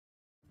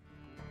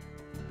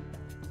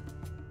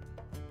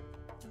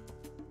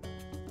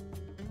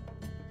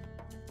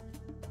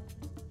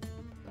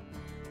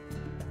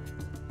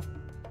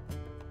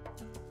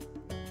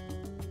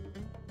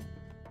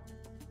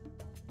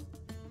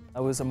I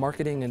was a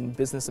marketing and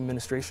business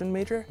administration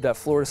major at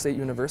Florida State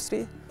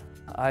University.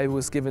 I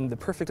was given the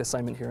perfect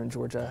assignment here in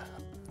Georgia.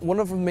 One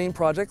of the main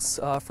projects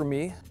for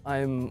me,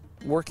 I'm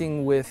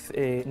working with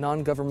a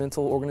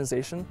non-governmental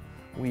organization.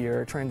 We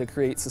are trying to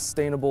create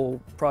sustainable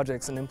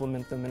projects and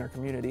implement them in our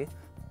community.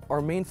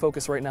 Our main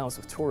focus right now is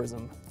with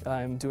tourism.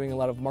 I'm doing a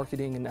lot of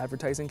marketing and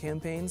advertising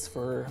campaigns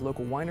for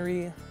local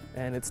winery,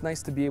 and it's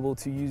nice to be able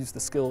to use the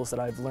skills that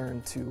I've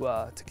learned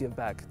to give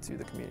back to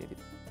the community.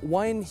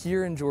 Wine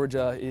here in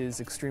Georgia is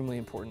extremely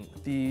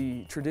important.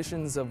 The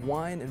traditions of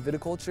wine and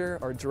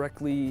viticulture are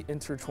directly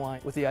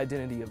intertwined with the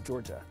identity of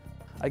Georgia.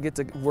 I get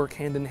to work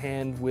hand in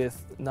hand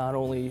with not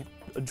only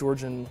a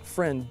Georgian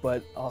friend,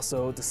 but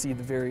also to see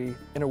the very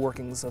inner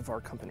workings of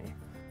our company.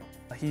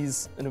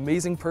 He's an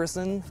amazing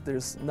person.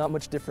 There's not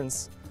much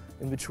difference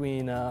in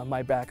between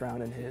my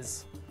background and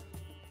his.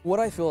 What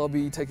I feel I'll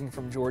be taking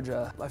from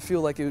Georgia, I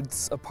feel like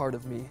it's a part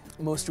of me.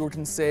 Most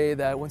Georgians say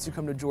that once you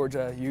come to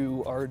Georgia,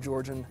 you are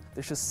Georgian.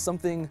 There's just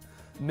something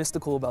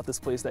mystical about this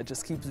place that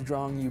just keeps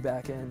drawing you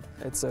back in.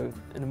 It's an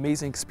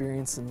amazing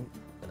experience and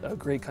a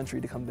great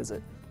country to come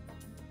visit.